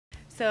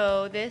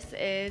So this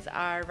is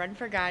our Run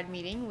for God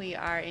meeting. We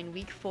are in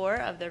week 4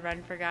 of the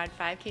Run for God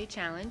 5K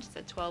Challenge. It's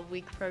a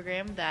 12-week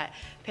program that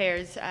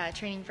pairs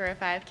training for a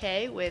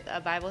 5K with a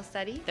Bible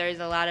study. There's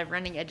a lot of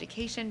running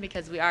education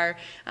because we are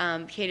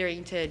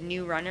catering to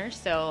new runners,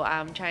 so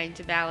trying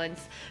to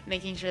balance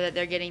making sure that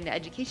they're getting the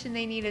education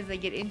they need as they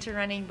get into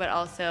running, but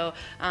also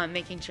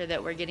making sure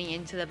that we're getting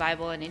into the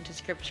Bible and into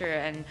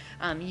Scripture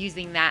and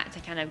using that to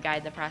kind of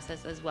guide the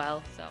process as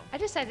well. So I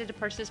decided to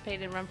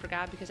participate in Run for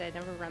God because I had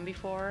never run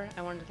before.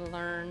 I wanted to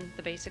learn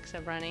the basics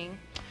of running.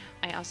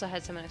 I also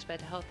had some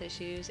unexpected health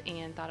issues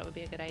and thought it would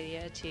be a good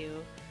idea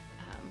to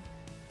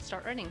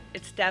start running.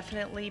 It's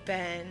definitely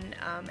been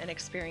an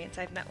experience.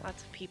 I've met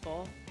lots of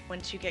people.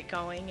 Once you get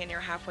going and you're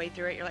halfway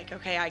through it, you're like,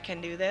 okay, I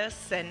can do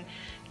this, and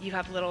you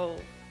have little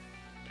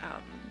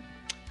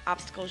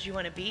obstacles you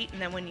want to beat, and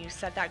then when you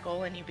set that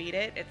goal and you beat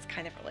it, it's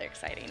kind of really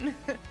exciting.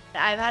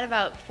 I've had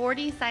about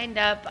 40 signed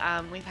up.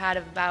 We've had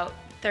about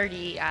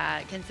 30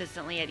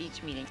 consistently at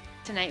each meeting.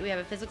 Tonight we have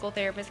a physical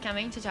therapist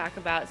coming to talk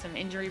about some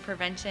injury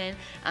prevention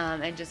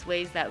and just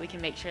ways that we can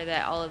make sure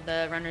that all of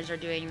the runners are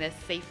doing this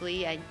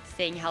safely and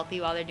staying healthy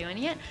while they're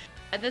doing it.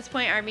 At this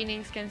point, our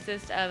meetings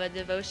consist of a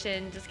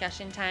devotion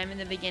discussion time in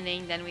the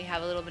beginning, then we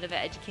have a little bit of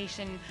an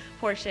education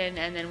portion,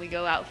 and then we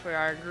go out for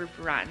our group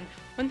run.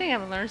 One thing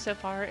I've learned so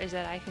far is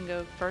that I can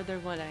go further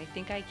when I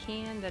think I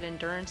can, that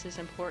endurance is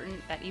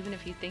important, that even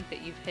if you think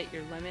that you've hit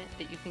your limit,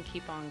 that you can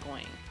keep on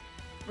going.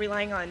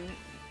 Relying on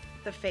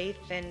the faith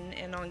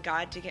and on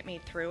God to get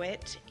me through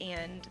it,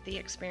 and the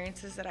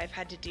experiences that I've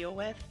had to deal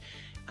with,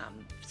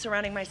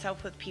 surrounding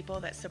myself with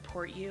people that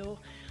support you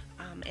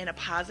in a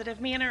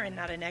positive manner and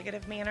not a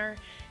negative manner.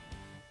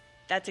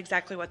 That's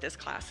exactly what this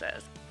class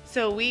is.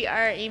 So we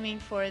are aiming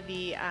for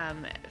the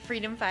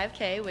Freedom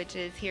 5K, which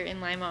is here in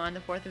Lima on the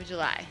 4th of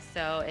July.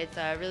 So it's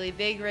a really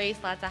big race,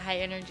 lots of high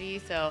energy,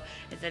 so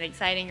it's an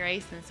exciting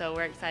race, and so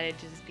we're excited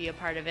to just be a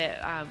part of it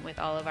with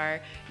all of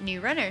our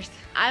new runners.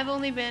 I've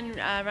only been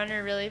a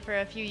runner really for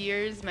a few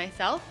years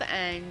myself,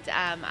 and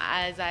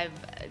as I've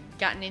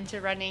gotten into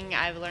running,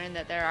 I've learned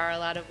that there are a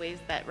lot of ways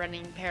that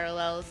running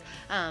parallels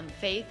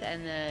faith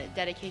and the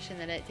dedication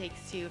that it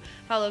takes to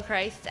follow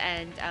Christ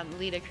and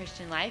lead a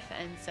Christian life,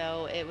 and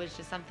so it was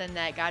just something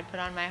that God put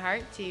on my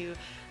heart to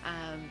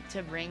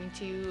bring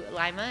to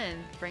Lima and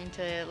bring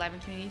to Lima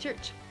Community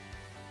Church.